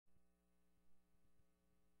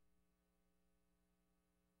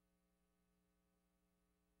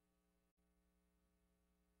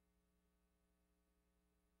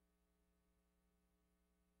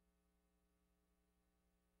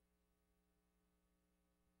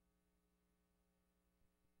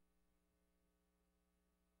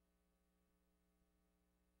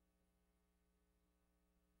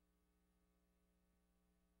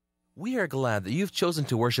We are glad that you've chosen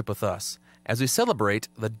to worship with us as we celebrate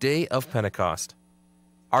the Day of Pentecost.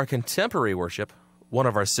 Our contemporary worship, one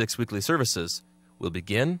of our 6 weekly services, will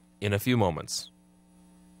begin in a few moments.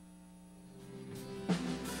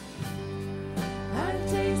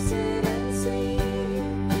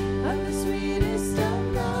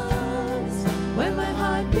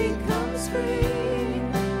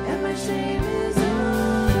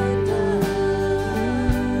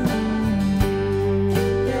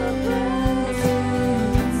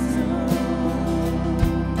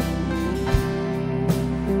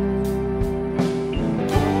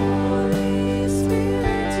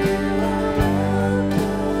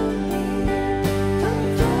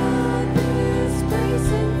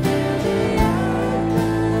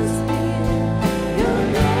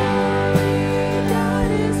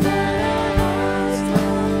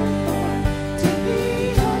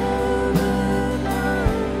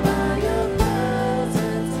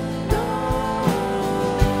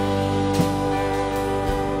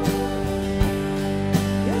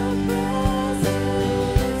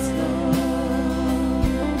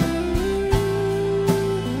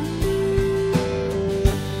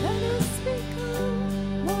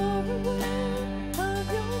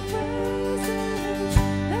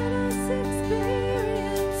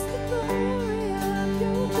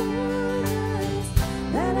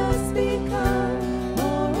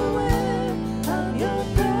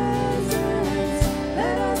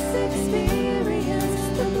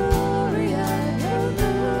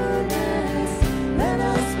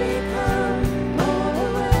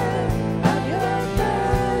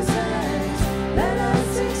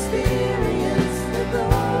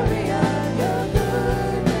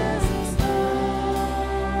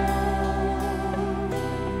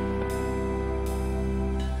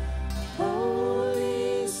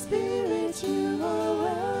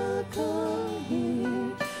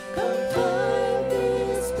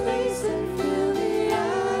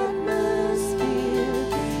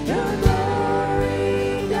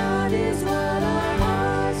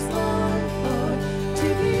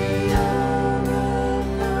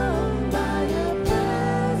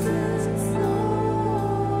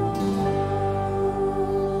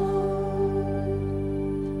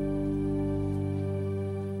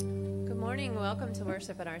 Welcome to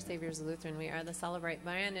worship at Our Savior's Lutheran. We are the Celebrate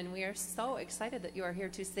Band, and we are so excited that you are here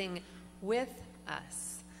to sing with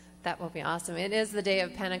us. That will be awesome. It is the day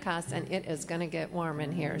of Pentecost, and it is going to get warm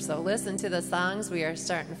in here. So listen to the songs. We are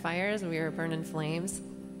starting fires. We are burning flames.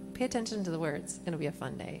 Pay attention to the words. It'll be a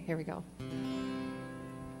fun day. Here we go.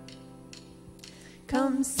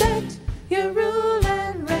 Come set your rule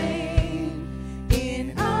and reign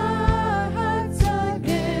in our hearts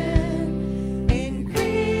again.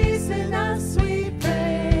 Increase in us, we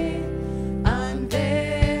pray.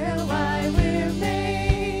 Unveil why we're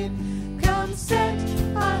made. Come set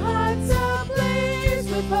our hearts ablaze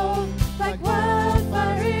with hope, like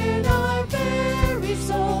wildfire in our very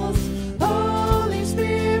souls. Holy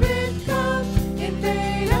Spirit, come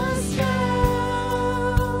invade us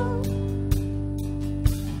now.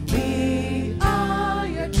 We are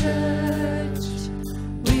your church.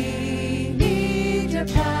 We need your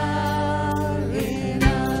power in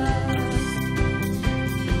us.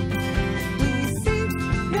 We seek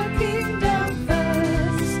your kingdom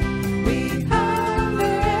first. We hunger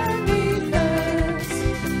and we thirst.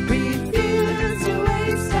 Reveal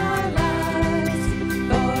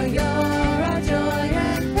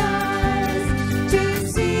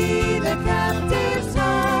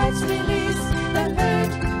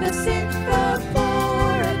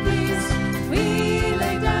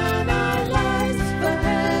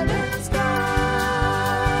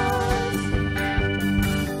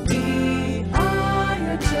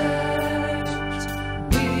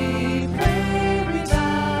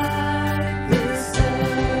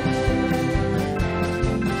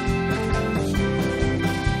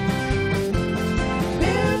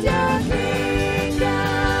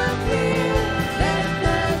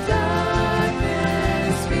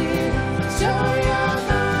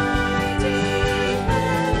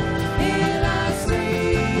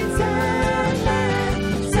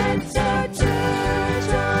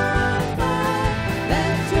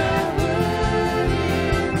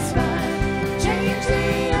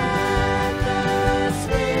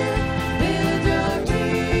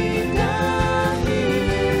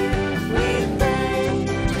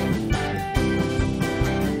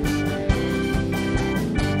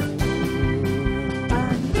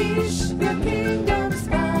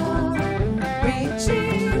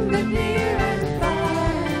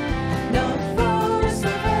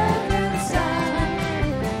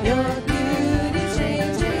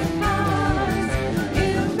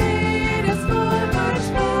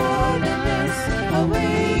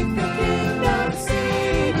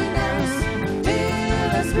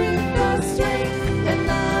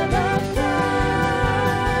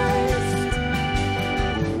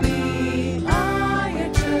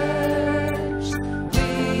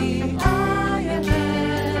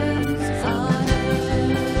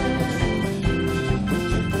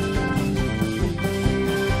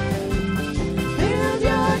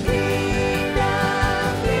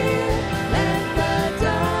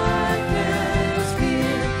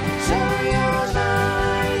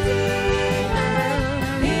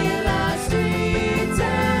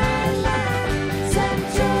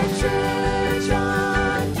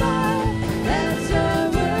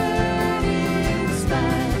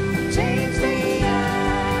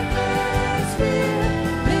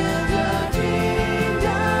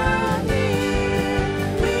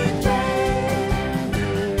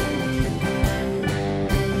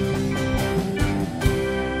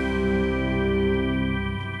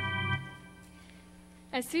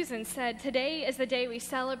As Susan said, today is the day we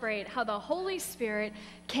celebrate how the Holy Spirit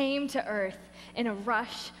came to earth in a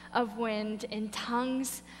rush of wind, in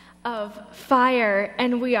tongues of fire,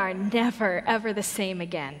 and we are never, ever the same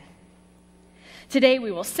again. Today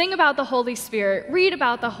we will sing about the Holy Spirit, read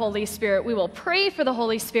about the Holy Spirit, we will pray for the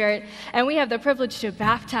Holy Spirit, and we have the privilege to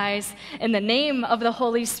baptize in the name of the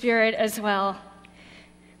Holy Spirit as well.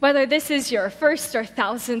 Whether this is your first or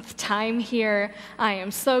 1,000th time here, I am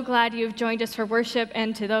so glad you've joined us for worship,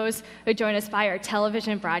 and to those who join us by our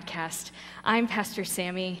television broadcast. I'm Pastor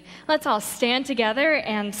Sammy. Let's all stand together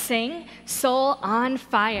and sing Soul on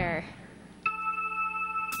Fire.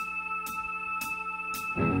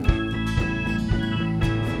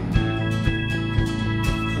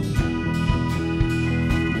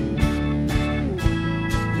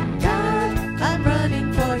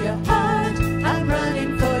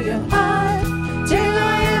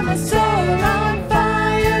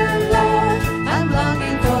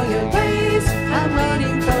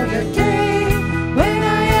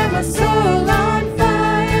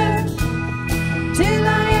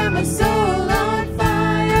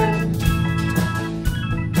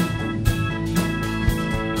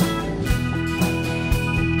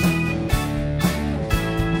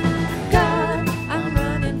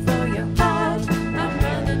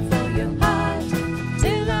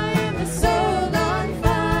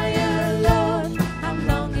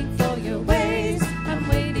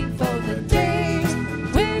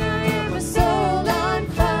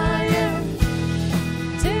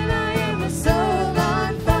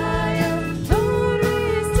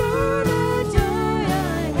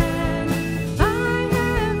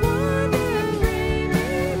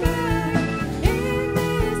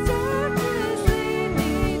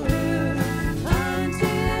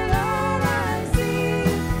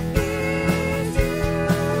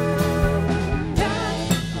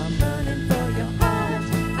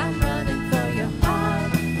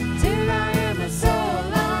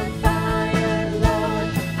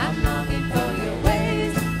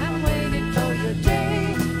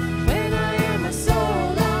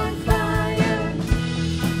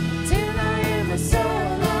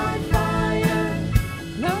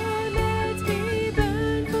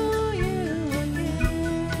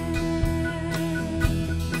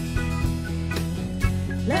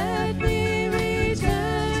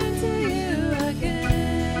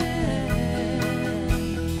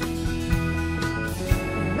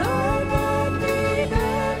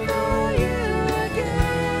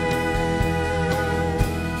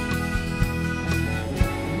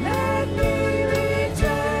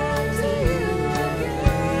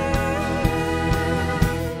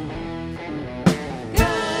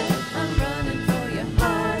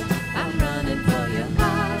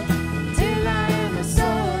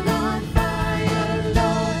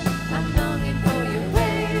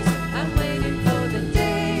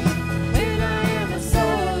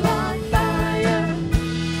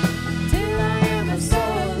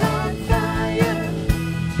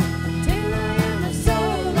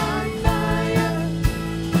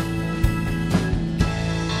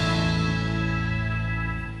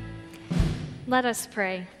 Let us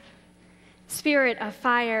pray. Spirit of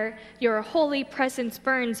fire, your holy presence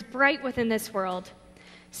burns bright within this world.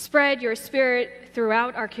 Spread your spirit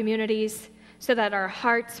throughout our communities so that our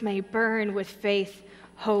hearts may burn with faith,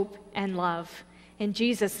 hope, and love. In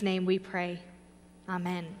Jesus' name we pray.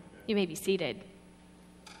 Amen. You may be seated.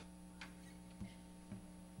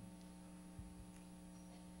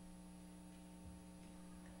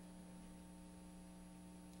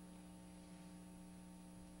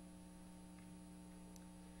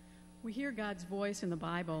 We hear God's voice in the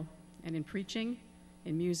Bible and in preaching,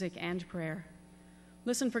 in music, and prayer.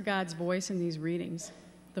 Listen for God's voice in these readings.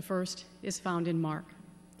 The first is found in Mark.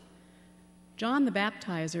 John the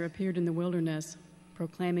Baptizer appeared in the wilderness,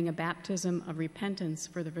 proclaiming a baptism of repentance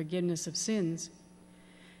for the forgiveness of sins.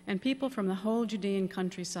 And people from the whole Judean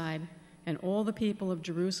countryside and all the people of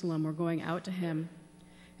Jerusalem were going out to him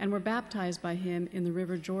and were baptized by him in the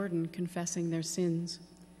river Jordan, confessing their sins.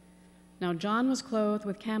 Now John was clothed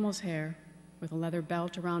with camel's hair, with a leather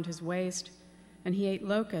belt around his waist, and he ate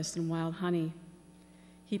locusts and wild honey.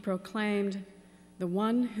 He proclaimed, "The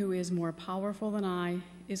one who is more powerful than I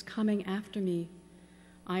is coming after me.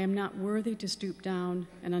 I am not worthy to stoop down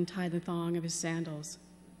and untie the thong of his sandals.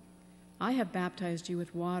 I have baptized you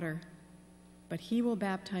with water, but he will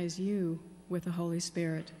baptize you with the Holy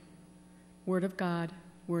Spirit." Word of God,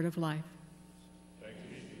 word of life.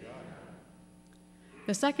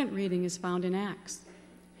 The second reading is found in Acts.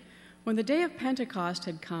 When the day of Pentecost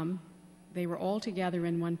had come, they were all together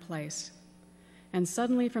in one place. And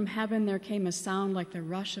suddenly from heaven there came a sound like the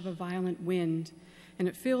rush of a violent wind, and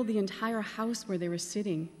it filled the entire house where they were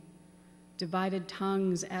sitting. Divided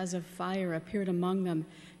tongues as of fire appeared among them,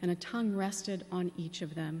 and a tongue rested on each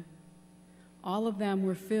of them. All of them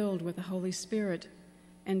were filled with the Holy Spirit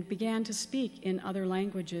and began to speak in other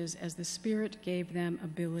languages as the Spirit gave them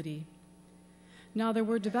ability. Now there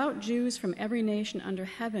were devout Jews from every nation under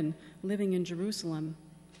heaven living in Jerusalem.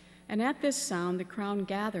 And at this sound the crowd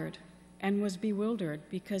gathered and was bewildered,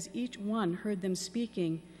 because each one heard them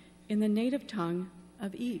speaking in the native tongue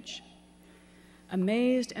of each.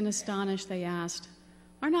 Amazed and astonished, they asked,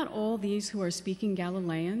 "Are not all these who are speaking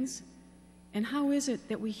Galileans? And how is it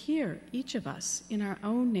that we hear, each of us, in our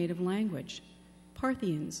own native language?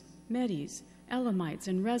 Parthians, Medes, Elamites,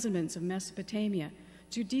 and residents of Mesopotamia,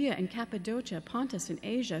 Judea and Cappadocia, Pontus and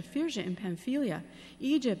Asia, Phrygia and Pamphylia,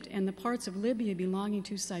 Egypt and the parts of Libya belonging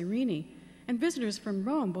to Cyrene, and visitors from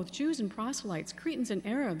Rome, both Jews and proselytes, Cretans and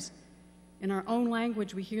Arabs. In our own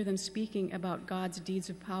language we hear them speaking about God's deeds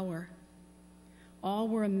of power." All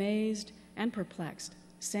were amazed and perplexed,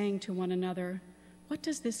 saying to one another, "What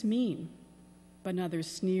does this mean?" But others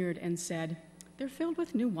sneered and said, "They're filled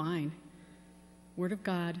with new wine." Word of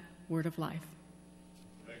God, word of life.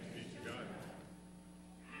 Thanks be to God.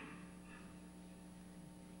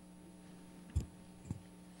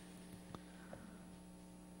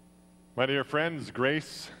 My dear friends,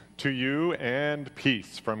 grace to you and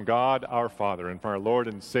peace from God our Father and from our Lord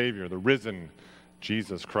and Savior, the risen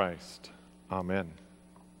Jesus Christ. Amen.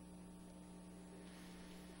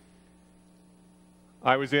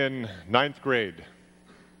 I was in 9th grade,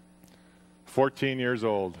 14 years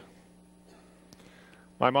old.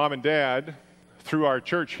 My mom and dad, through our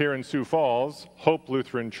church here in Sioux Falls, Hope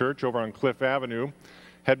Lutheran Church over on Cliff Avenue,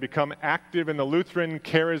 had become active in the Lutheran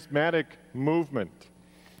charismatic movement,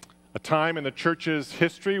 a time in the church's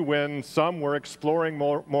history when some were exploring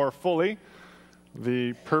more fully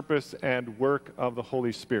the purpose and work of the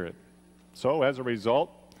Holy Spirit. So as a result,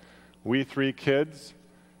 we three kids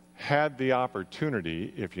had the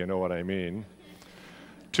opportunity, if you know what I mean,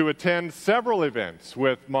 to attend several events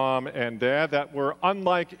with Mom and Dad that were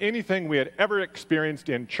unlike anything we had ever experienced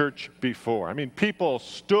in church before. I mean, people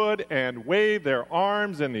stood and waved their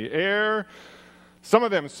arms in the air. Some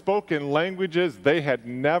of them spoke in languages they had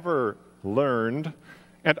never learned,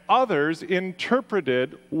 and others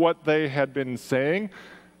interpreted what they had been saying,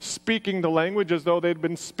 speaking the language as though they'd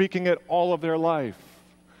been speaking it all of their life.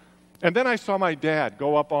 And then I saw my dad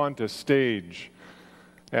go up onto stage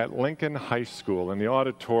at Lincoln High School in the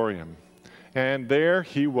auditorium, and there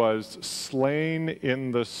he was slain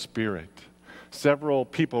in the Spirit. Several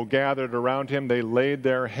people gathered around him. They laid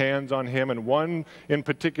their hands on him, and one in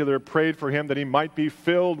particular prayed for him that he might be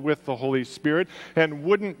filled with the Holy Spirit. And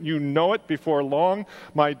wouldn't you know it, before long,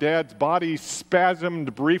 my dad's body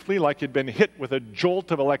spasmed briefly like he'd been hit with a jolt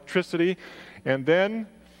of electricity, and then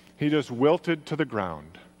he just wilted to the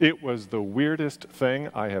ground. It was the weirdest thing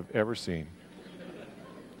I have ever seen.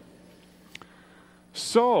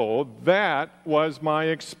 So that was my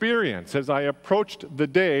experience as I approached the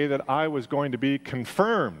day that I was going to be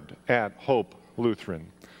confirmed at Hope Lutheran.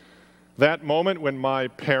 That moment when my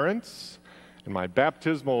parents and my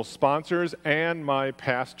baptismal sponsors and my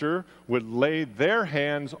pastor would lay their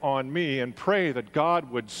hands on me and pray that God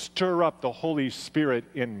would stir up the Holy Spirit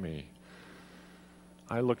in me.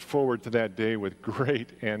 I looked forward to that day with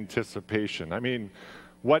great anticipation. I mean,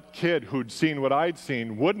 what kid who'd seen what I'd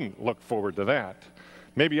seen wouldn't look forward to that?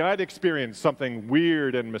 Maybe I'd experience something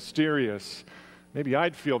weird and mysterious. Maybe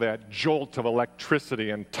I'd feel that jolt of electricity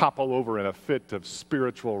and topple over in a fit of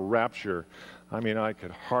spiritual rapture. I mean, I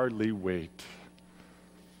could hardly wait.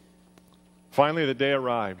 Finally, the day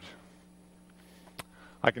arrived.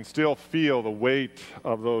 I can still feel the weight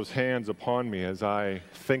of those hands upon me as I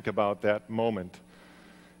think about that moment.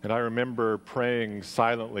 And I remember praying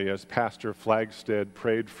silently as Pastor Flagstead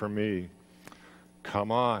prayed for me.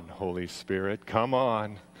 Come on, Holy Spirit, come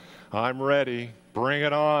on. I'm ready. Bring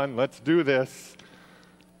it on. Let's do this.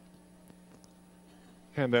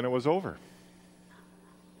 And then it was over.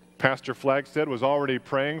 Pastor Flagstead was already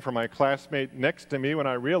praying for my classmate next to me when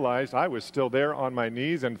I realized I was still there on my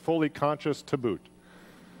knees and fully conscious to boot.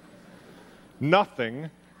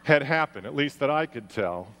 Nothing had happened, at least that I could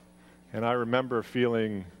tell, and I remember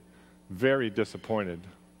feeling very disappointed.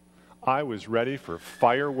 I was ready for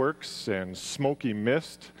fireworks and smoky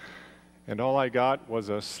mist, and all I got was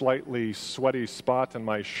a slightly sweaty spot in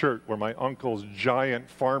my shirt where my uncle's giant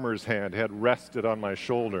farmer's hand had rested on my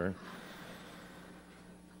shoulder.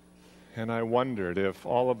 And I wondered if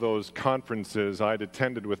all of those conferences I'd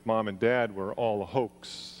attended with Mom and Dad were all a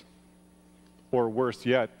hoax, or worse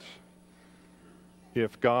yet,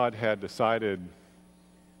 if God had decided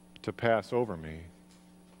to pass over me.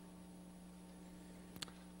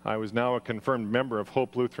 I was now a confirmed member of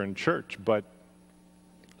Hope Lutheran Church, but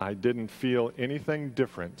I didn't feel anything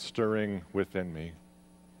different stirring within me.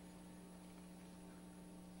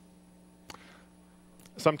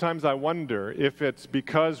 Sometimes I wonder if it's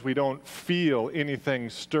because we don't feel anything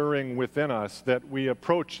stirring within us that we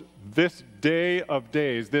approach this day of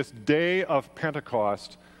days, this day of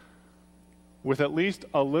Pentecost, with at least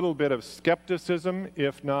a little bit of skepticism,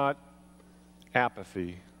 if not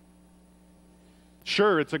apathy.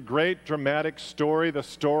 Sure, it's a great dramatic story, the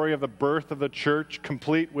story of the birth of the church,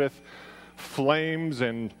 complete with flames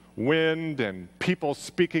and wind and people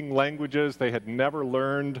speaking languages they had never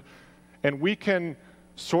learned. And we can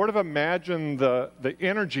sort of imagine the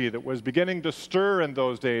energy that was beginning to stir in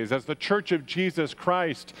those days as the Church of Jesus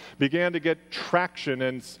Christ began to get traction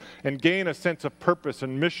and gain a sense of purpose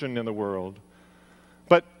and mission in the world.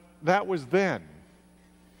 But that was then.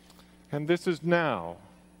 And this is now.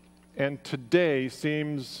 And today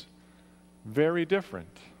seems very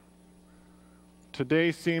different.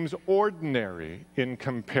 Today seems ordinary in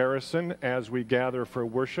comparison as we gather for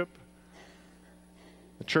worship.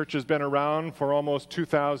 The church has been around for almost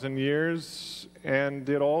 2,000 years, and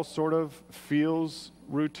it all sort of feels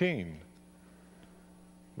routine.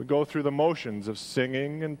 We go through the motions of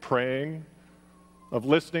singing and praying, of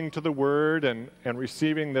listening to the Word and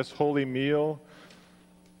receiving this holy meal,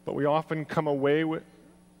 but we often come away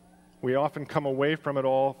from it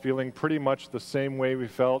all feeling pretty much the same way we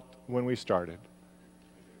felt when we started.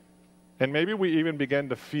 And maybe we even begin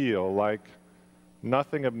to feel like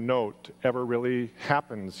nothing of note ever really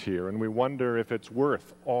happens here, and we wonder if it's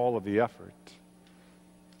worth all of the effort.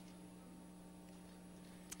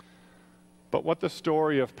 But what the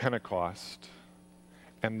story of Pentecost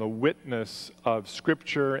and the witness of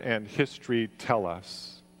Scripture and history tell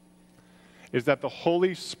us is that the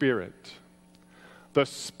Holy Spirit, the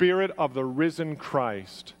Spirit of the risen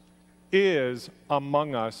Christ, is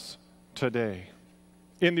among us today.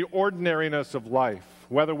 In the ordinariness of life,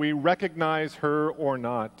 whether we recognize her or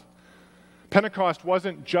not. Pentecost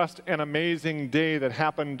wasn't just an amazing day that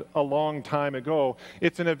happened a long time ago.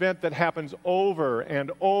 It's an event that happens over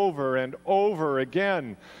and over and over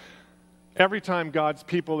again. Every time God's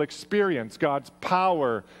people experience God's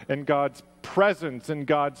power and God's presence and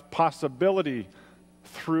God's possibility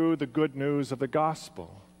through the good news of the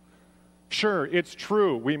gospel. Sure, it's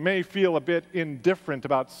true, we may feel a bit indifferent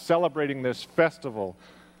about celebrating this festival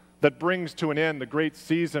that brings to an end the great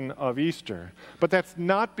season of Easter. But that's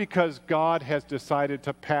not because God has decided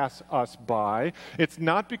to pass us by. It's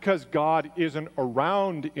not because God isn't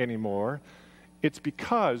around anymore. It's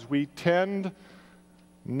because we tend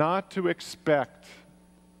not to expect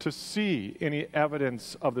to see any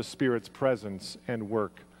evidence of the Spirit's presence and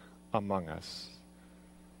work among us.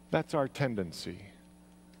 That's our tendency.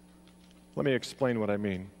 Let me explain what I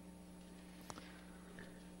mean.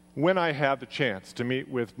 When I have the chance to meet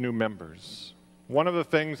with new members, one of the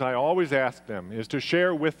things I always ask them is to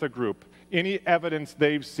share with the group any evidence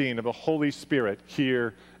they've seen of the Holy Spirit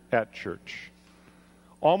here at church.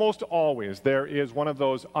 Almost always there is one of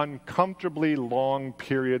those uncomfortably long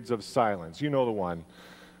periods of silence. You know the one,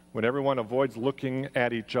 when everyone avoids looking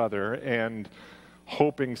at each other and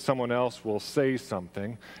hoping someone else will say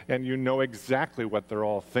something, and you know exactly what they're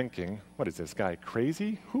all thinking. What is this guy,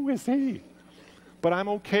 crazy? Who is he? But I'm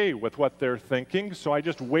okay with what they're thinking, so I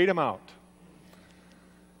just wait them out.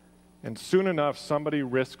 And soon enough, somebody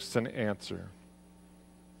risks an answer.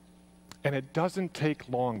 And it doesn't take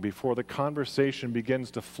long before the conversation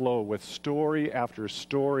begins to flow with story after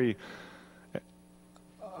story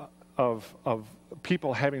of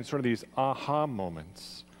people having sort of these aha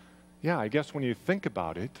moments. Yeah, I guess when you think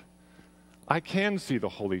about it, I can see the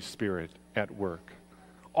Holy Spirit at work.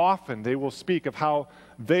 Often they will speak of how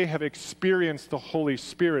they have experienced the Holy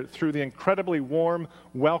Spirit through the incredibly warm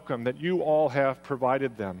welcome that you all have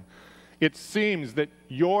provided them. It seems that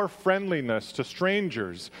your friendliness to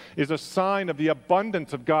strangers is a sign of the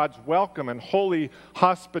abundance of God's welcome and holy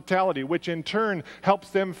hospitality, which in turn helps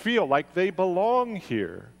them feel like they belong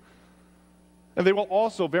here. And they will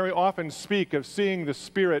also very often speak of seeing the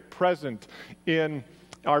Spirit present in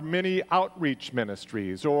our many outreach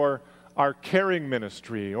ministries, or our caring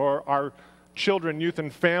ministry, or our children, youth,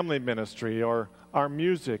 and family ministry, or our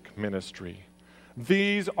music ministry.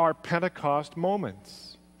 These are Pentecost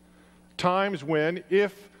moments. Times when,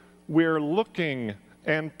 if we're looking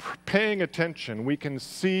and paying attention, we can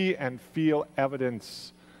see and feel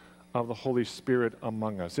evidence of the Holy Spirit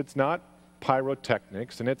among us. It's not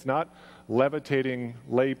pyrotechnics, and it's not levitating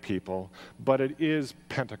lay people, but it is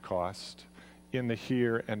Pentecost in the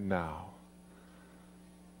here and now.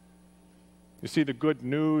 You see, the good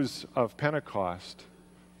news of Pentecost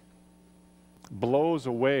blows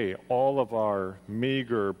away all of our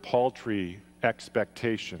meager, paltry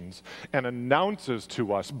expectations and announces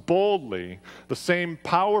to us boldly the same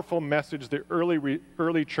powerful message the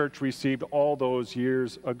early church received all those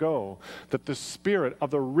years ago, that the Spirit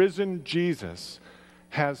of the risen Jesus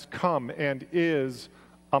has come and is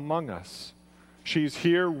among us. She's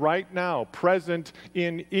here right now, present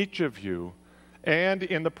in each of you, and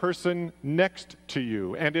in the person next to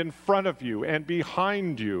you, and in front of you, and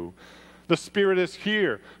behind you. The Spirit is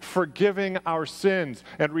here, forgiving our sins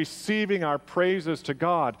and receiving our praises to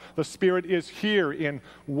God. The Spirit is here in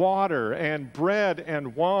water and bread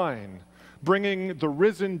and wine, bringing the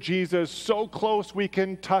risen Jesus so close we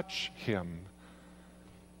can touch him.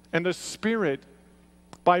 And the Spirit,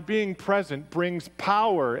 by being present, brings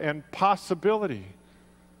power and possibility.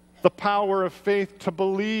 The power of faith to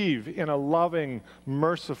believe in a loving,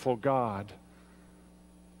 merciful God.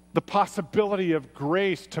 The possibility of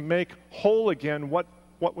grace to make whole again what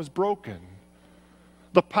was broken.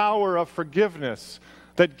 The power of forgiveness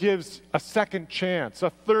that gives a second chance, a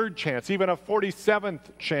third chance, even a 47th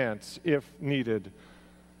chance if needed.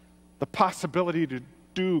 The possibility to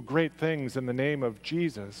do great things in the name of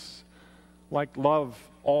Jesus, like love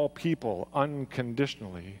all people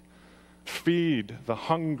unconditionally, feed the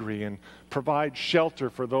hungry and provide shelter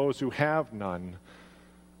for those who have none,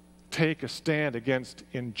 take a stand against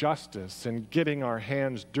injustice and getting our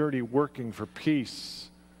hands dirty working for peace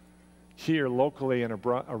here locally and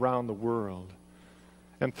around the world.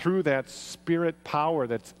 And through that Spirit power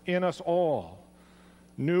that's in us all,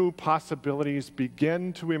 new possibilities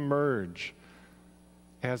begin to emerge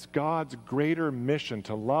as God's greater mission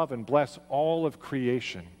to love and bless all of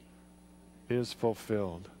creation is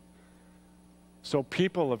fulfilled. So,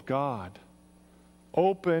 people of God,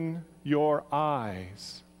 open your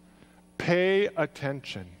eyes, pay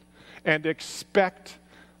attention, and expect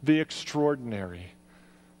the extraordinary.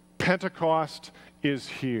 Pentecost is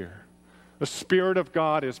here. The Spirit of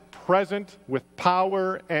God is present with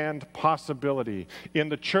power and possibility in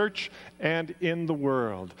the church and in the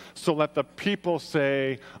world. So let the people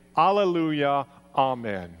say, Alleluia,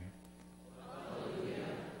 Amen. Alleluia,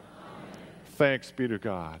 Amen. Thanks be to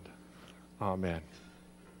God. Amen.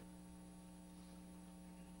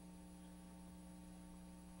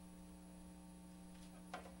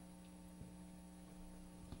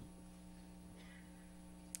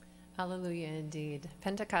 Hallelujah, indeed.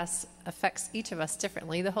 Pentecost affects each of us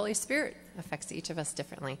differently. The Holy Spirit affects each of us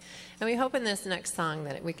differently. And we hope in this next song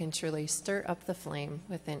that we can truly stir up the flame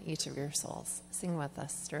within each of your souls. Sing with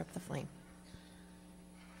us, Stir Up the Flame.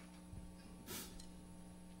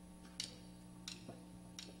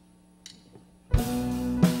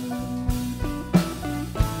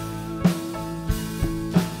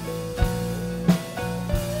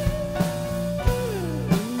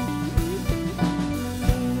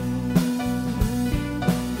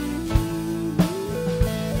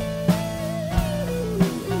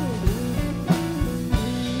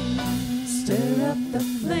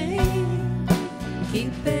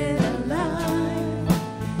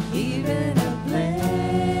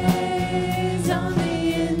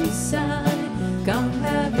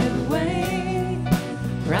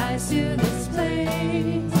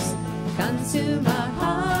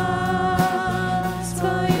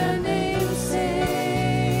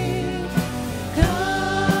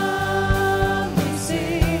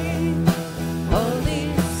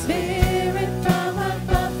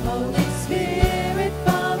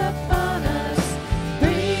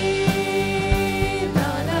 Breathe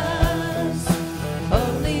on us.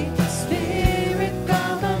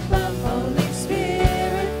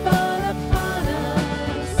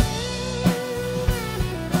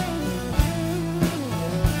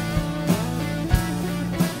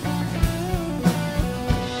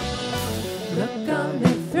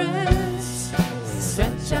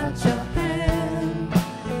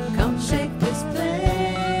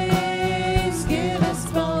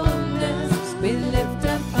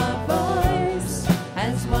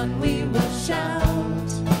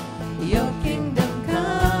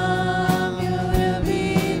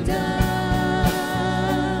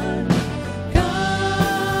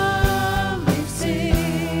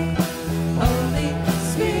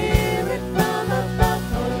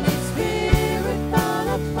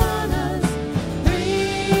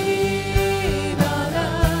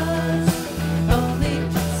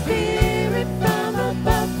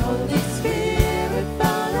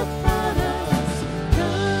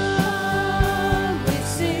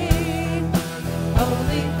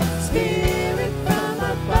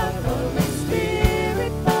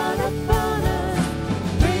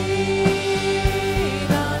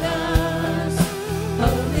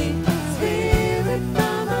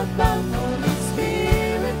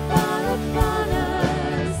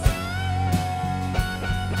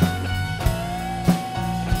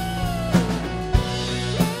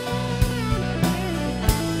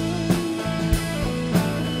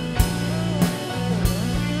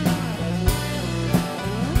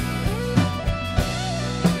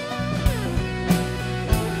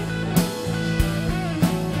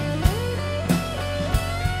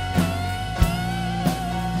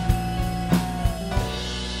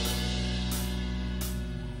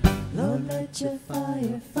 your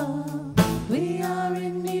fire fall. We are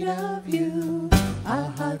in need of you.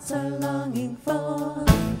 Our hearts are longing for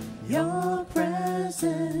your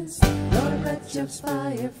presence. Lord, let your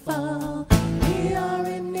fire fall. We are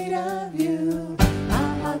in need of you.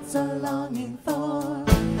 Our hearts are longing for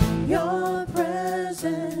your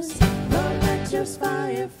presence. Lord, let your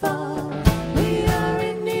fire fall. We are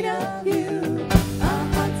in need of you. Our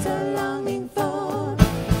hearts are longing for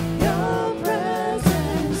your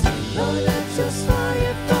presence. Lord, let your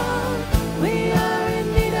fire fall. We are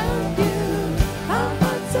in need of you. Our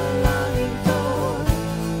hearts are longing for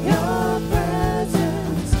your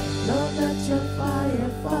presence. Lord, let your fire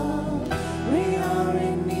fall. We are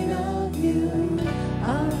in need of you.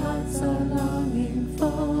 Our hearts are longing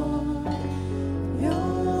for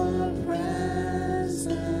your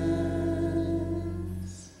presence.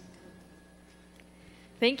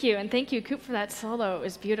 Thank you, and thank you, Coop, for that solo. It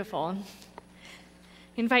was beautiful.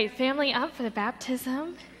 Invite family up for the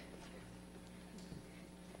baptism.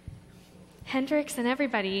 Hendrix and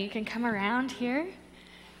everybody, you can come around here.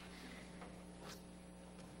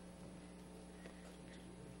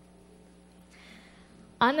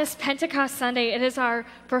 On this Pentecost Sunday, it is our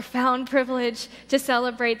profound privilege to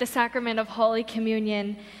celebrate the sacrament of Holy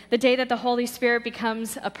Communion, the day that the Holy Spirit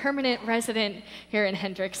becomes a permanent resident here in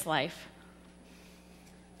Hendrix's life.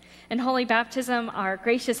 In Holy Baptism, our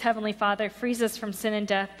gracious Heavenly Father frees us from sin and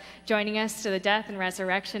death, joining us to the death and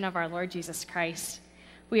resurrection of our Lord Jesus Christ.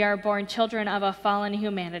 We are born children of a fallen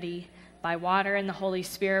humanity. By water and the Holy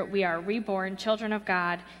Spirit, we are reborn children of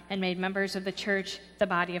God and made members of the church, the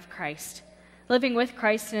body of Christ. Living with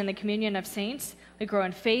Christ and in the communion of saints, we grow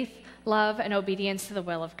in faith, love, and obedience to the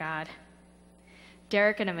will of God.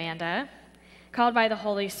 Derek and Amanda, called by the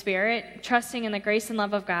Holy Spirit, trusting in the grace and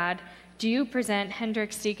love of God, do you present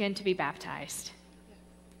Hendrix Deacon to be baptized?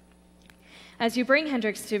 As you bring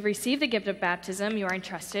Hendrix to receive the gift of baptism, you are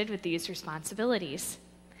entrusted with these responsibilities: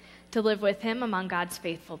 to live with him among God's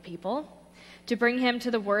faithful people, to bring him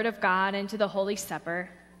to the Word of God and to the Holy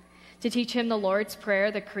Supper, to teach him the Lord's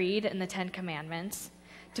Prayer, the Creed, and the Ten Commandments,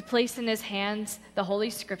 to place in his hands the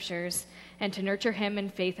Holy Scriptures, and to nurture him in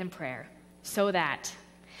faith and prayer, so that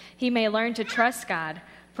he may learn to trust God,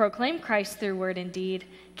 proclaim Christ through word and deed,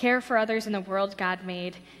 care for others in the world God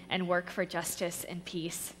made, and work for justice and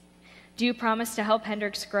peace. Do you promise to help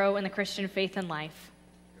Hendrix grow in the Christian faith and life?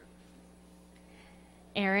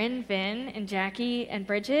 Aaron, Vin, and Jackie, and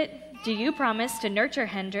Bridget, do you promise to nurture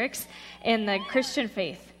Hendrix in the Christian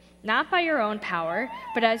faith, not by your own power,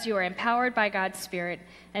 but as you are empowered by God's Spirit,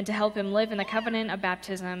 and to help him live in the covenant of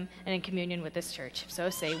baptism and in communion with this church? So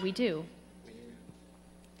say we do.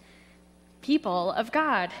 People of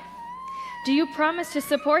God, do you promise to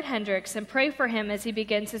support Hendrix and pray for him as he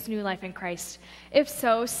begins his new life in Christ? If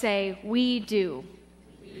so, say, we do.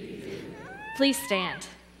 Please stand.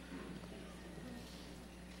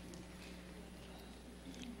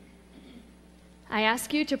 I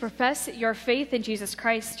ask you to profess your faith in Jesus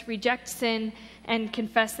Christ, reject sin, and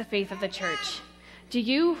confess the faith of the church. Do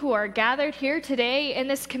you who are gathered here today in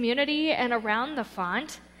this community and around the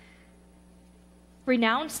font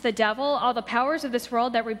renounce the devil, all the powers of this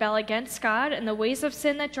world that rebel against God, and the ways of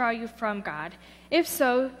sin that draw you from God? If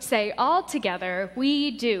so, say all together,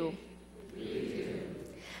 we do. We do.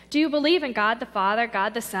 Do you believe in God the Father,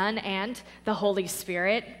 God the Son, and the Holy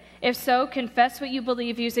Spirit? If so, confess what you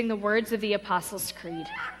believe using the words of the Apostles' Creed.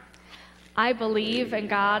 I believe in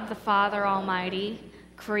God the Father Almighty,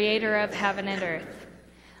 creator of heaven and earth.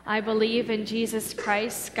 I believe in Jesus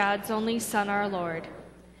Christ, God's only Son, our Lord,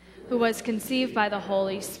 who was conceived by the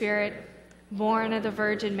Holy Spirit, born of the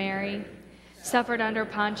Virgin Mary, suffered under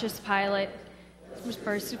Pontius Pilate, was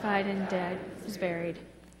crucified and dead, was buried.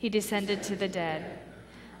 He descended to the dead.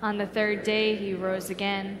 On the third day he rose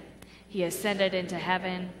again. He ascended into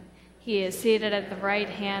heaven. He is seated at the right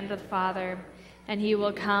hand of the Father, and he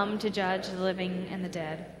will come to judge the living and the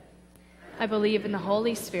dead. I believe in the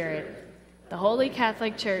Holy Spirit, the Holy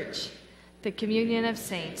Catholic Church, the communion of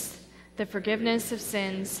saints, the forgiveness of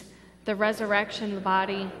sins, the resurrection of the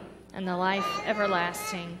body, and the life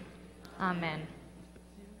everlasting. Amen.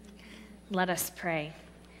 Let us pray.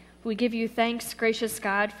 We give you thanks, gracious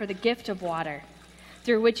God, for the gift of water,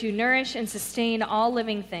 through which you nourish and sustain all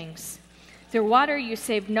living things. Through water you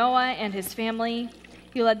saved Noah and his family.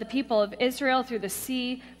 You led the people of Israel through the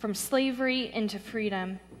sea from slavery into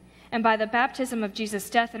freedom. And by the baptism of Jesus'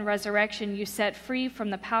 death and resurrection, you set free from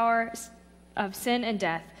the power of sin and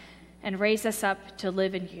death and raised us up to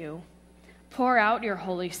live in you. Pour out your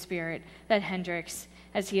Holy Spirit, that Hendrix,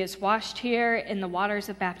 as he is washed here in the waters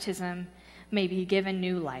of baptism, may be given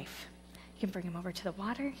new life. You can bring him over to the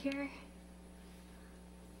water here.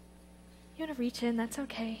 You want to reach in? That's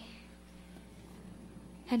okay.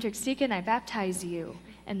 Hendricks Deacon, I baptize you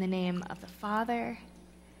in the name of the Father,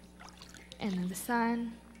 and of the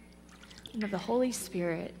Son, and of the Holy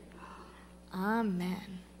Spirit.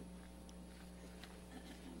 Amen.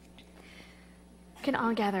 You can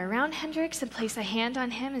all gather around Hendricks and place a hand on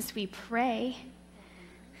him as we pray.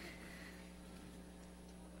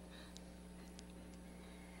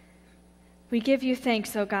 We give you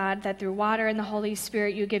thanks, O God, that through water and the Holy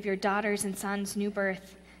Spirit you give your daughters and sons new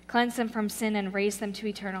birth, cleanse them from sin, and raise them to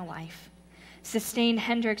eternal life. Sustain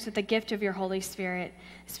Hendricks with the gift of your Holy Spirit,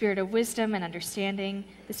 the spirit of wisdom and understanding,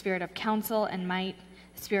 the spirit of counsel and might,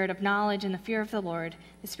 the spirit of knowledge and the fear of the Lord,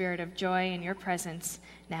 the spirit of joy in your presence,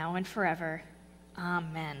 now and forever.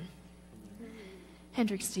 Amen.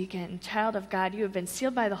 Hendricks Deacon, child of God, you have been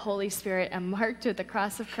sealed by the Holy Spirit and marked with the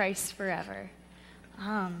cross of Christ forever.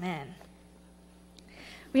 Amen.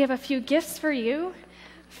 We have a few gifts for you.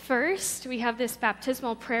 First, we have this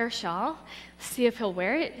baptismal prayer shawl. See if he'll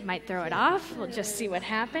wear it. He might throw it off. We'll just see what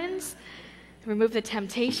happens. Remove the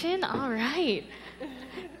temptation. All right.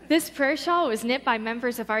 This prayer shawl was knit by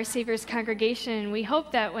members of Our Savior's congregation, and we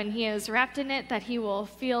hope that when he is wrapped in it, that he will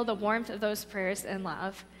feel the warmth of those prayers and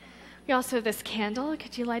love. We also have this candle.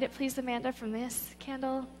 Could you light it, please, Amanda, from this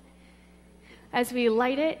candle? As we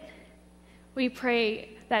light it, we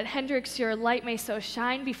pray that Hendricks, your light may so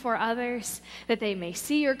shine before others that they may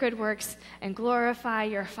see your good works and glorify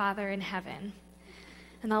your Father in heaven.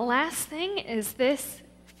 And the last thing is this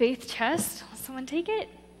faith chest. Will someone take it?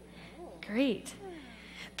 Great.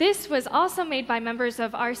 This was also made by members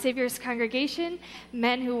of Our Savior's congregation,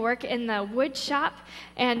 men who work in the wood shop,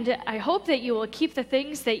 and I hope that you will keep the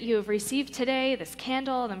things that you have received today, this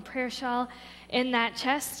candle and prayer shawl, in that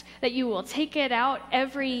chest, that you will take it out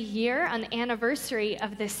every year on the anniversary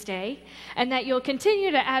of this day, and that you'll continue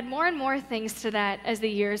to add more and more things to that as the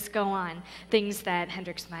years go on, things that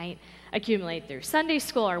Hendricks might accumulate through Sunday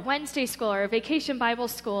school or Wednesday school or vacation Bible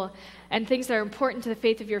school, and things that are important to the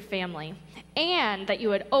faith of your family, and that you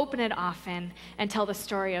would open it often and tell the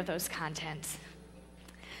story of those contents.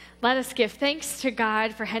 Let us give thanks to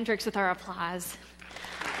God for Hendricks with our applause.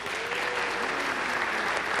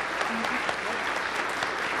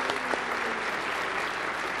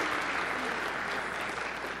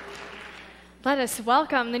 Let us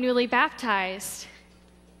welcome the newly baptized.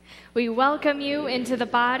 We welcome you into the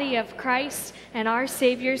body of Christ and Our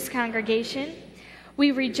Savior's congregation.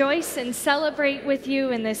 We rejoice and celebrate with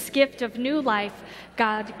you in this gift of new life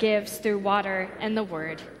God gives through water and the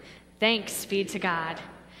Word. Thanks be to God.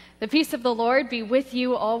 The peace of the Lord be with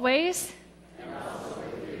you always. And also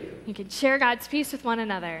with you. You can share God's peace with one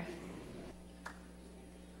another.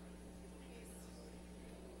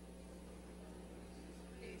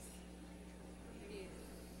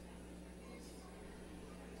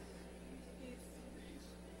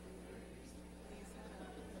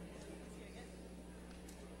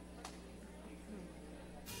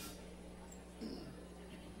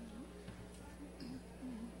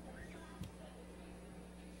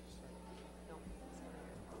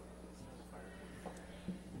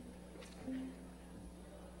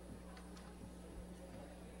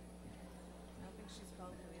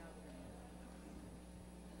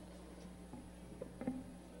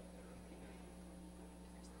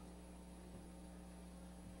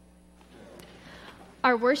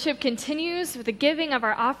 Our worship continues with the giving of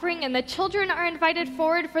our offering, and the children are invited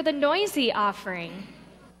forward for the noisy offering.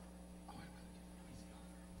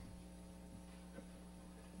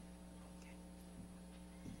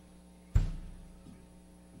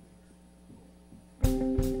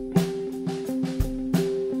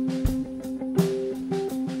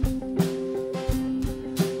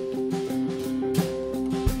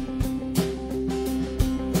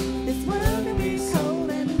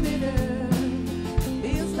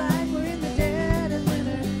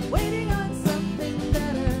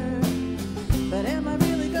 But am I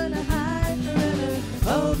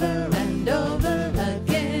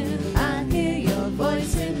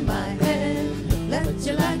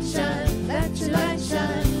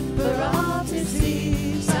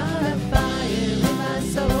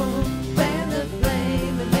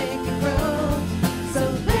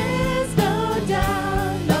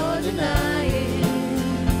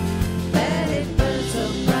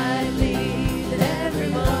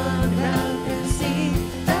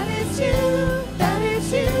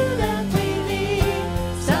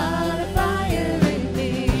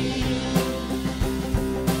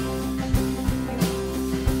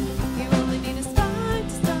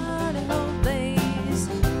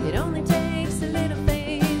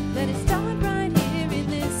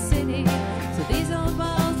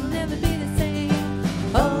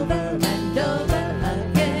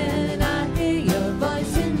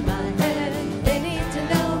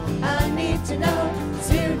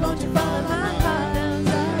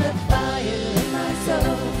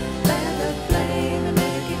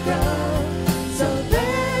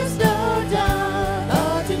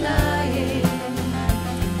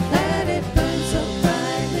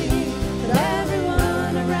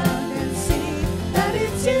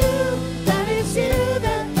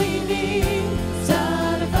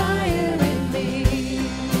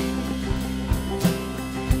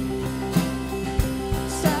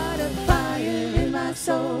my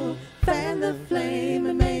soul. Fan the flame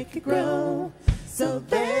and make it grow, so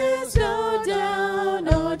there's no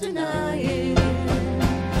doubt or denying.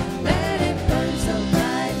 Let it burn so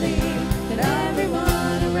brightly that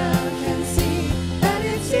everyone around can see that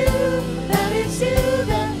it's you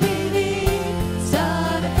that we need.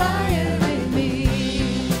 Start a fire in me.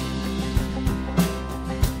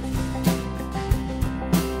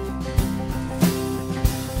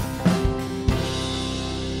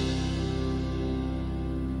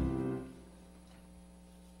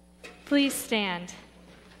 Please stand.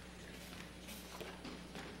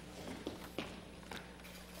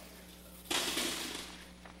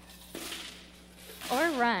 Or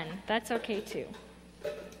run. That's okay too.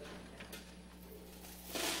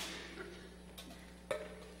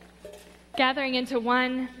 Gathering into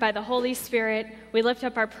one by the Holy Spirit, we lift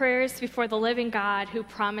up our prayers before the living God who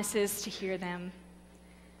promises to hear them.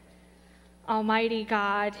 Almighty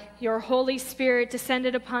God, your Holy Spirit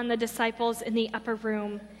descended upon the disciples in the upper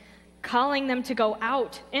room, calling them to go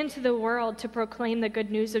out into the world to proclaim the good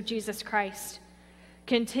news of Jesus Christ.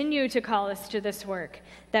 Continue to call us to this work,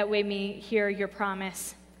 that we may hear your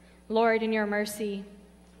promise. Lord, in your mercy,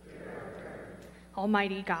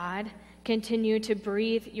 Almighty God, continue to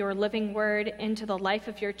breathe your living word into the life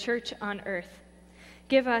of your church on earth.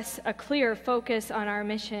 Give us a clear focus on our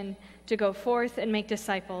mission to go forth and make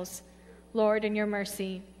disciples. Lord, in your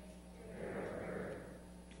mercy,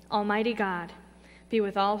 Almighty God, be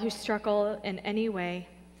with all who struggle in any way.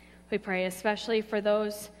 We pray especially for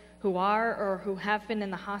those who are or who have been in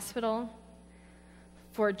the hospital,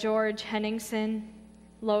 for George Henningsen,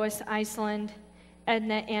 Lois Iceland,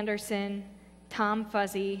 Edna Anderson, Tom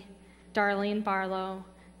Fuzzy, Darlene Barlow,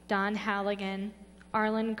 Don Halligan,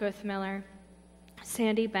 Arlen Guthmiller,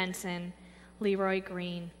 Sandy Benson, Leroy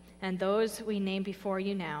Green, and those we name before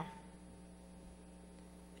you now.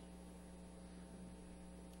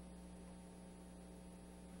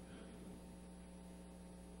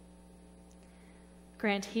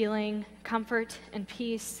 Grant healing, comfort, and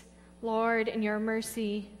peace, Lord, in your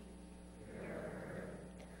mercy.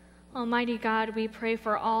 Almighty God, we pray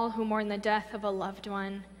for all who mourn the death of a loved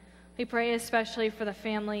one. We pray especially for the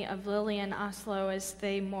family of Lillian Oslo as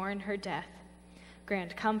they mourn her death.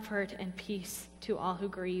 Grant comfort and peace to all who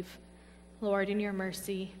grieve. Lord, in your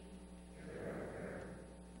mercy.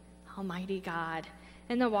 Almighty God,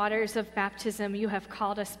 in the waters of baptism you have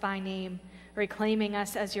called us by name, reclaiming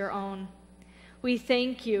us as your own. We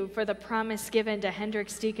thank you for the promise given to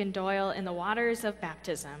Hendricks Deacon Doyle in the waters of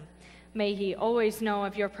baptism. May he always know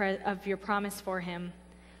of your promise for him.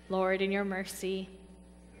 Lord, in your mercy.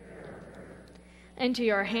 Into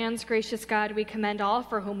your hands, gracious God, we commend all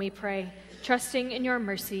for whom we pray, trusting in your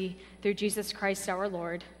mercy through Jesus Christ our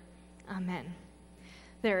Lord. Amen.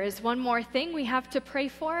 There is one more thing we have to pray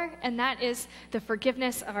for, and that is the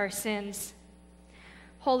forgiveness of our sins.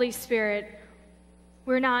 Holy Spirit,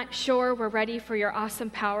 we're not sure we're ready for your awesome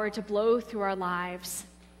power to blow through our lives.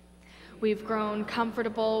 We've grown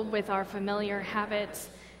comfortable with our familiar habits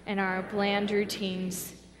and our bland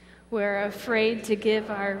routines. We're afraid to give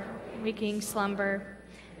our waking slumber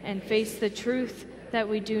and face the truth that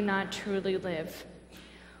we do not truly live.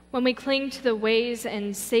 When we cling to the ways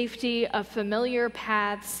and safety of familiar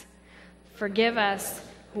paths, forgive us,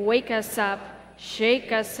 wake us up,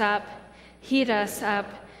 shake us up, heat us up,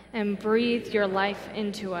 and breathe your life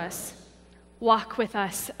into us. Walk with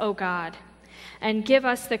us, O God, and give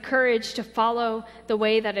us the courage to follow the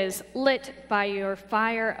way that is lit by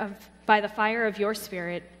the fire of your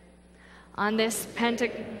Spirit. On this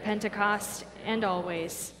Pentecost and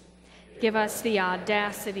always, give us the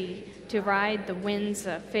audacity to ride the winds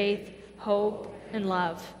of faith, hope, and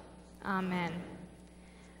love. Amen.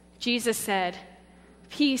 Jesus said,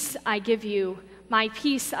 "Peace I give you, my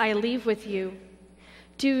peace I leave with you.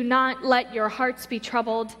 Do not let your hearts be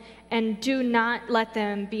troubled, and do not let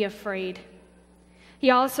them be afraid."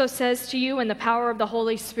 He also says to you in the power of the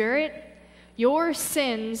Holy Spirit, your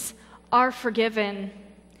sins are forgiven.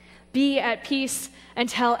 Be at peace and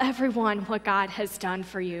tell everyone what God has done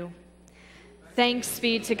for you. Thanks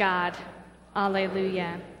be to God.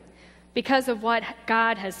 Alleluia. Because of what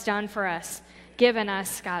God has done for us, given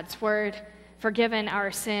us God's word, forgiven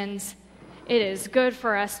our sins, it is good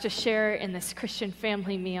for us to share in this Christian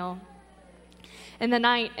family meal. In the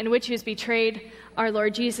night in which he was betrayed, our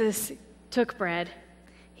Lord Jesus took bread.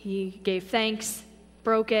 He gave thanks,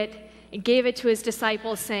 broke it, and gave it to his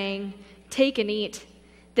disciples, saying, "Take and eat.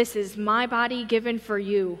 This is my body given for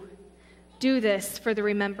you. Do this for the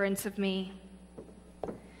remembrance of me."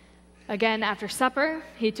 Again, after supper,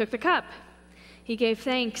 he took the cup. He gave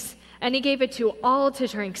thanks, and he gave it to all to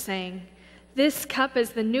drink, saying, This cup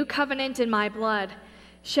is the new covenant in my blood,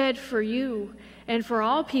 shed for you and for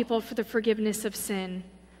all people for the forgiveness of sin.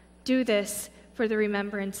 Do this for the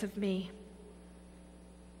remembrance of me.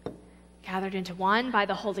 Gathered into one by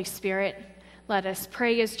the Holy Spirit, let us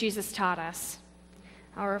pray as Jesus taught us.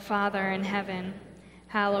 Our Father in heaven,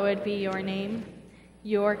 hallowed be your name.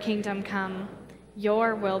 Your kingdom come,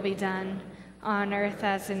 your will be done, on earth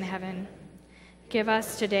as in heaven. Give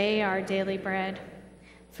us today our daily bread.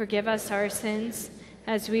 Forgive us our sins,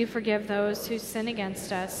 as we forgive those who sin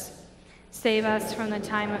against us. Save us from the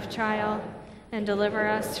time of trial, and deliver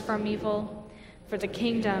us from evil. For the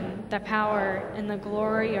kingdom, the power, and the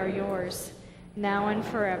glory are yours, now and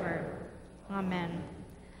forever. Amen.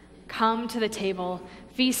 Come to the table,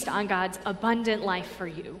 feast on God's abundant life for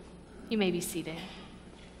you. You may be seated.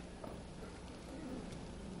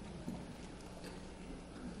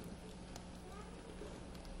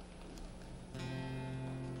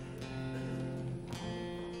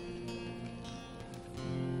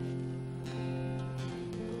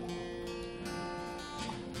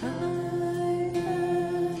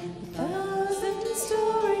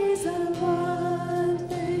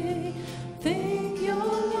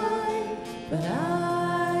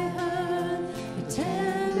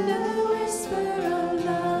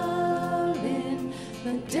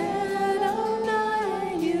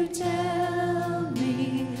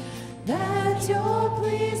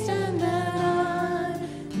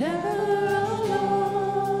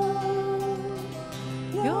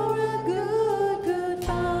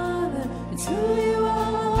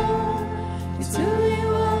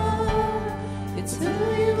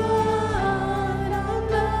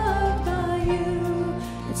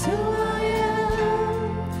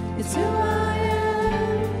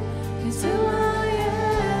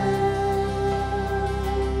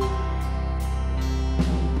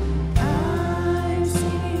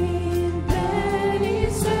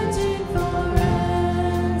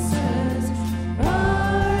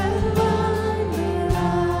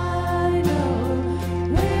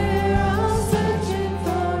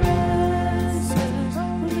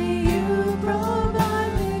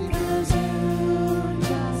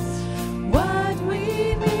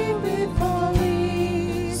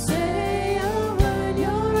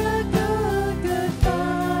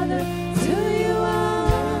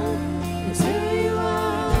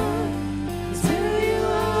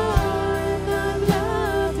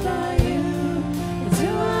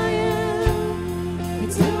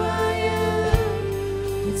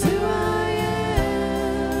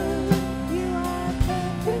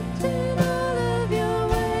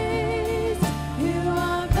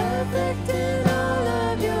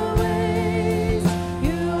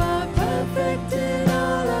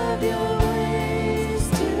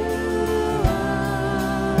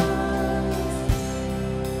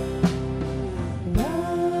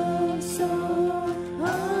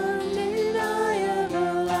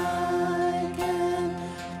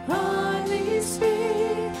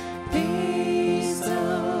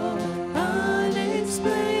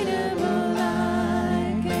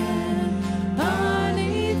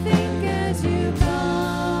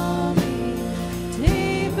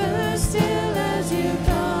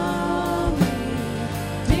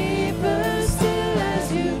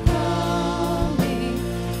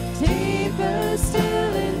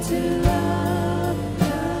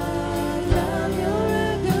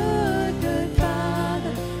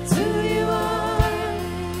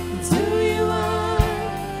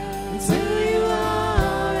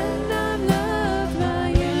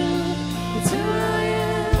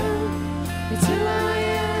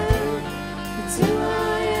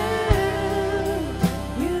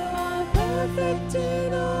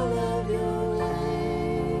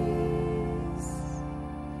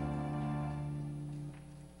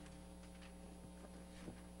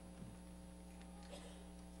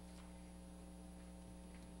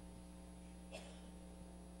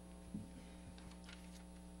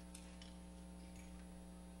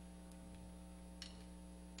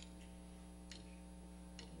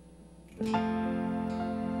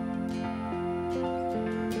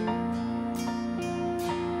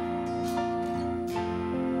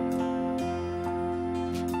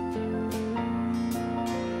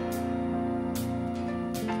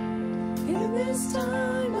 this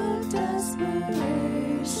time of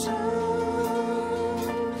desperation,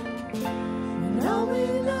 when all we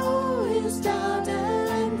know is doubt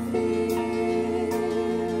and fear,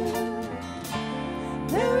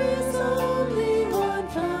 there is only one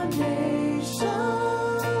foundation.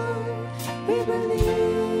 We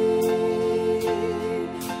believe,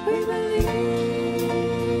 we believe,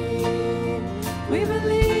 we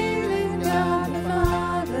believe in God the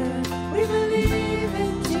Father. We believe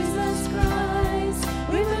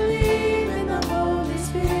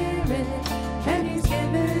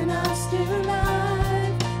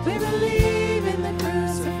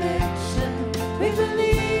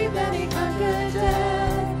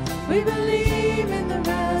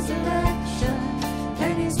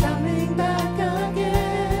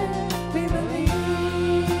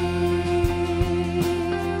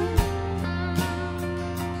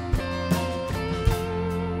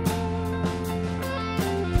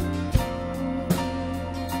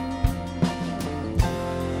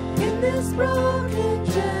this broken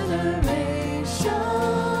generation.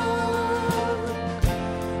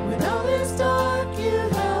 When all is dark, you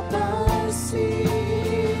help us see.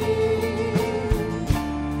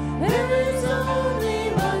 There is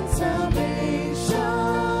only one salvation.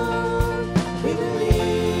 We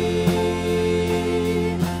believe,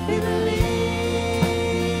 we believe,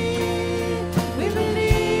 we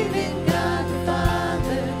believe in God the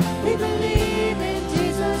Father. We believe in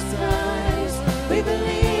Jesus Christ. We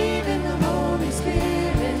believe in the Holy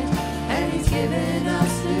Spirit, and He's given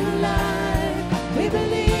us new life. We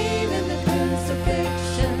believe in the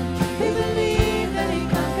crucifixion. We believe that He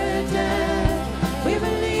conquered death. We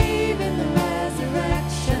believe in the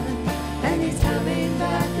resurrection, and He's coming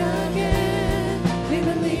back again. We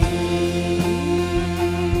believe.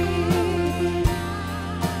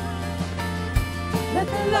 Let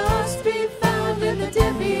the lost be found and the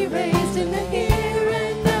dead be raised in the here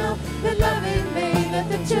and now. The loving faith that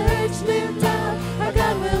the church lived out, our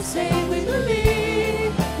God will save. We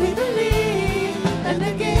believe, and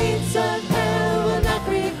the gates of hell will not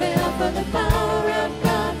prevail, for the power of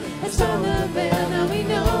God has torn the veil. Now we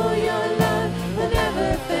know your love will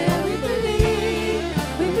never fail. We believe,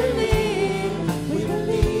 we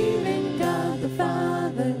believe in God the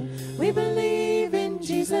Father. We believe in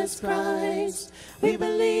Jesus Christ. We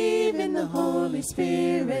believe in the Holy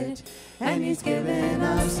Spirit, and He's given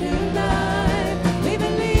us new life. We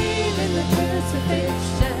believe in the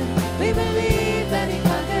crucifixion. We believe that He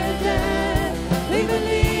conquered death. We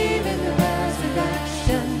believe in the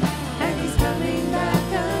resurrection, and He's coming back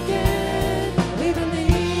again. We believe.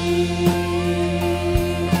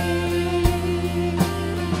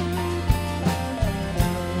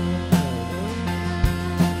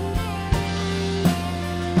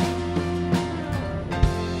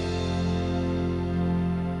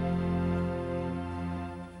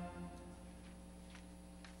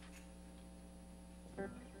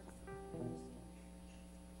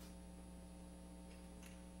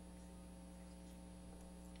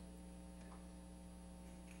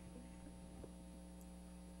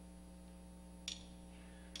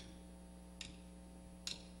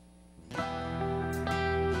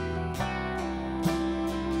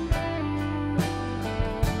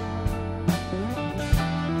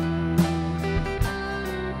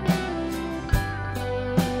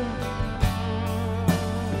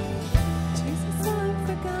 Jesus, I've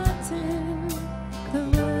forgotten the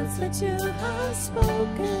words that you have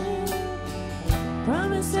spoken.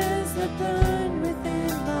 Promises that burn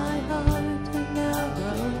within my heart have now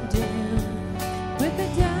grown dim. With a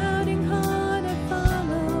doubting heart I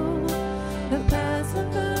follow the paths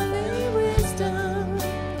of earthly wisdom.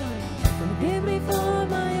 Forgive me for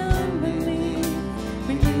my unbelief.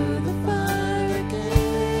 Renew the fire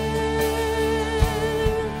again.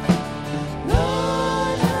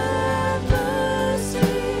 Lord, have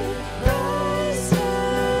mercy. Christ,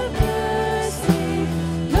 have mercy.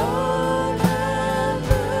 Lord, have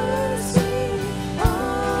mercy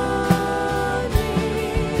on me.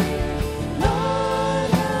 Lord,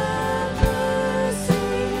 have mercy.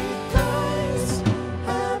 Christ,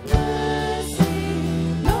 have mercy.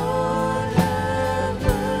 Lord, have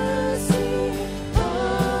mercy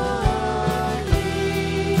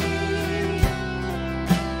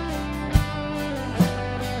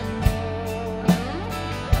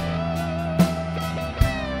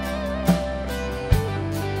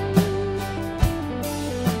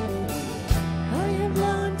I have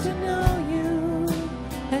longed to know you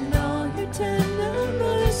and all your tender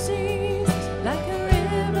mercies, like a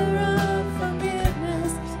river of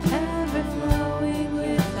forgiveness, ever flowing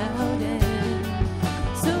without end.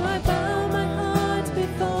 So I bow my heart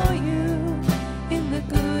before you in the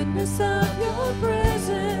goodness of your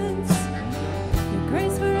presence. Your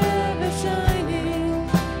grace forever shining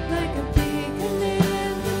like a beacon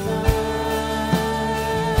in the night.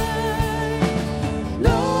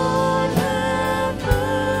 Lord, have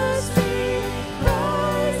mercy.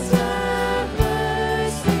 Christ, have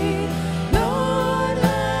mercy. Lord,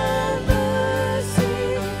 have mercy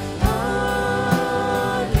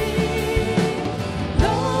on me.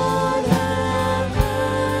 Lord, have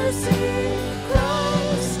mercy.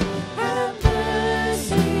 Christ, have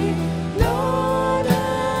mercy. Lord,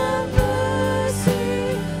 have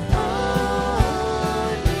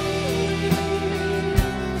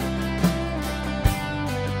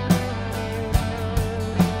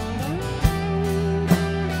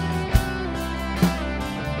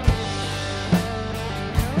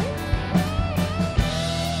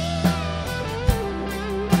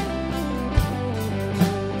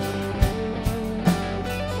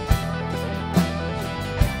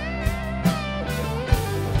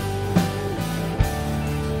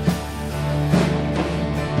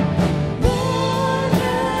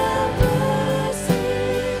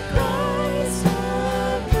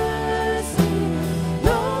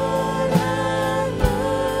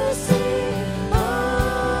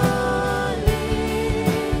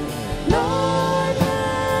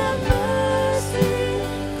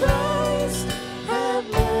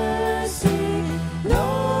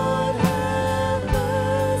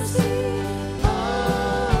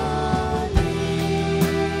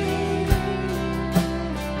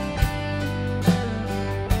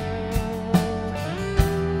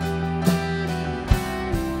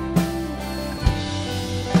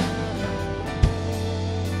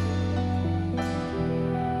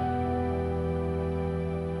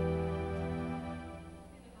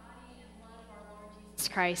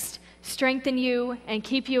Christ strengthen you and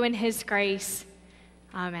keep you in his grace.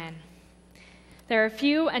 Amen. There are a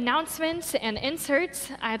few announcements and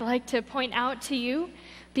inserts I'd like to point out to you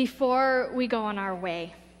before we go on our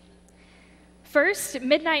way. First,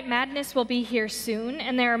 Midnight Madness will be here soon,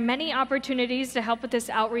 and there are many opportunities to help with this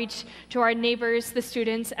outreach to our neighbors, the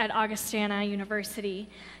students at Augustana University.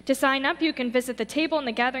 To sign up, you can visit the table in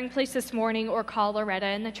the gathering place this morning or call Loretta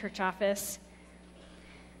in the church office.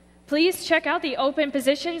 Please check out the open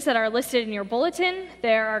positions that are listed in your bulletin.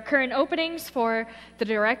 There are current openings for the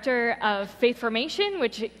Director of Faith Formation,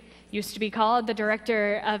 which used to be called the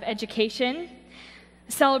Director of Education,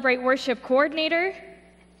 Celebrate Worship Coordinator,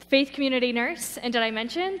 Faith Community Nurse, and did I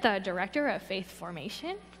mention the Director of Faith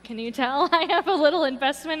Formation? Can you tell I have a little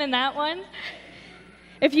investment in that one?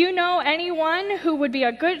 If you know anyone who would be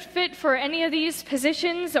a good fit for any of these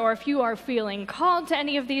positions, or if you are feeling called to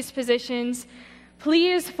any of these positions,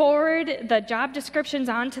 please forward the job descriptions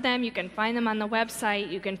on to them. You can find them on the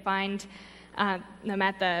website. You can find them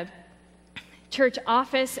at the church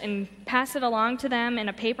office and pass it along to them in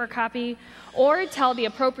a paper copy, or tell the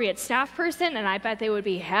appropriate staff person, and I bet they would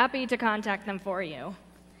be happy to contact them for you.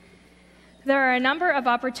 There are a number of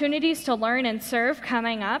opportunities to learn and serve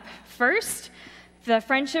coming up. First, the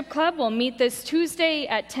Friendship Club will meet this Tuesday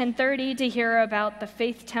at 10:30 to hear about the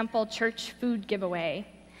Faith Temple Church food giveaway.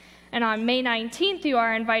 And on May 19th, you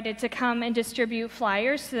are invited to come and distribute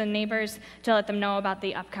flyers to the neighbors to let them know about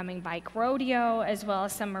the upcoming bike rodeo as well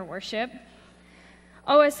as summer worship.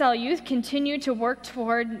 OSL youth continue to work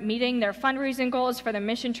toward meeting their fundraising goals for their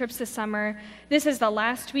mission trips this summer. This is the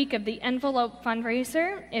last week of the envelope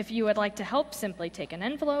fundraiser. If you would like to help, simply take an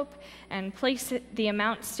envelope and place the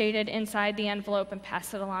amount stated inside the envelope and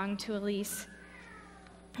pass it along to Elise.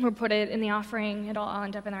 Or put it in the offering. It'll all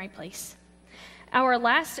end up in the right place. Our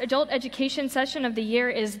last adult education session of the year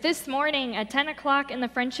is this morning at 10 o'clock in the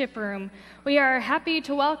Friendship Room. We are happy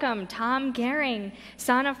to welcome Tom Gehring,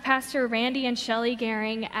 son of Pastor Randy and Shelley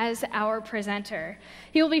Gehring, as our presenter.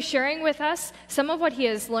 He will be sharing with us some of what he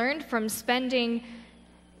has learned from spending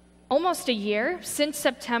almost a year since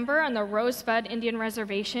September on the Rosebud Indian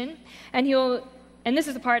Reservation, and this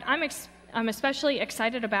is the part I'm especially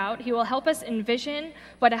excited about. He will help us envision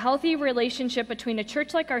what a healthy relationship between a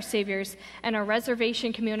church like our Savior's and a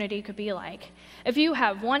reservation community could be like. If you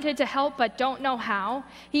have wanted to help but don't know how,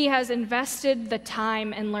 he has invested the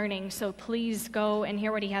time and learning, so please go and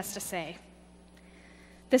hear what he has to say.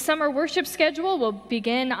 The summer worship schedule will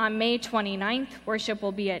begin on May 29th. Worship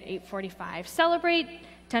will be at 8:45. Celebrate,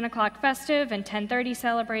 10 o'clock festive, and 10:30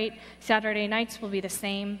 celebrate. Saturday nights will be the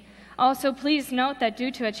same. Also, please note that due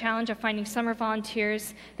to a challenge of finding summer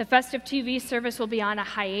volunteers, the festive TV service will be on a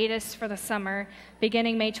hiatus for the summer,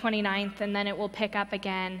 beginning May 29th, and then it will pick up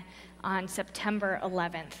again on September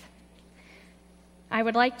 11th. I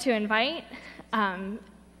would like to invite a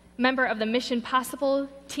member of the Mission Possible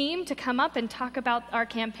team to come up and talk about our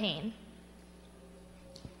campaign.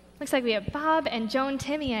 Looks like we have Bob and Joan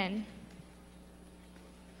Timian.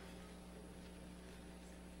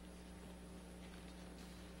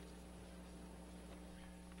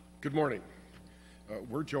 Good morning.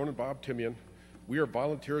 We're Joan and Bob Timian. We are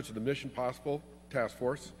volunteers of the Mission Possible Task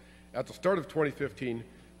Force. At the start of 2015,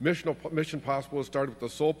 Mission Possible was started with the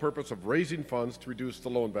sole purpose of raising funds to reduce the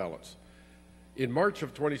loan balance. In March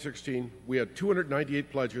of 2016, we had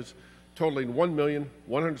 298 pledges totaling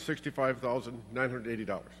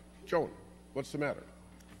 $1,165,980. Joan, what's the matter?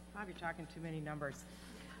 Bob, you're talking too many numbers.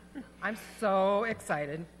 I'm so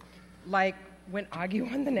excited. Like when Augie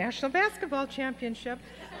won the National Basketball Championship.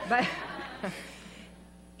 But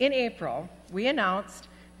in April, we announced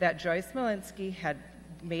that Joyce Malinsky had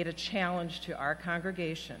made a challenge to our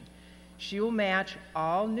congregation. She will match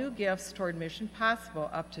all new gifts toward Mission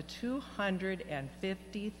Possible up to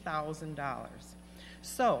 $250,000.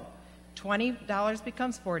 So $20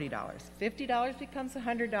 becomes $40, $50 becomes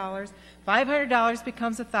 $100, $500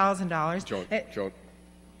 becomes $1,000. Joan,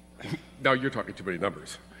 now you're talking too many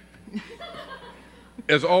numbers.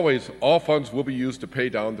 As always, all funds will be used to pay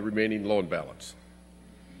down the remaining loan balance.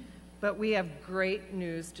 But we have great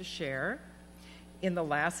news to share. In the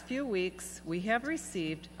last few weeks, we have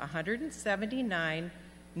received 179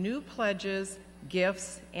 new pledges,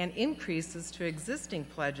 gifts, and increases to existing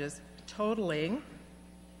pledges totaling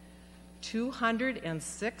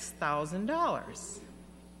 $206,000.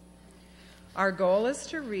 Our goal is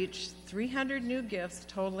to reach 300 new gifts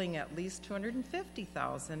totaling at least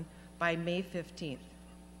 $250,000 by May 15th.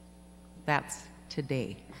 That's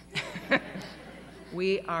today.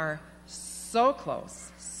 We are so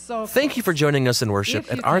close, so close. Thank you for joining us in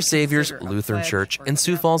worship at Our Savior's Lutheran Church in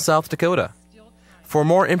Sioux Falls, South Dakota. For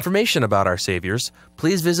more information about our Saviors,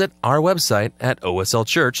 please visit our website at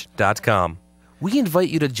oslchurch.com. We invite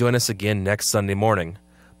you to join us again next Sunday morning.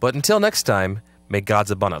 But until next time, may God's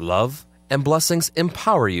abundant love and blessings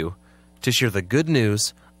empower you to share the good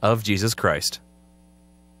news of Jesus Christ.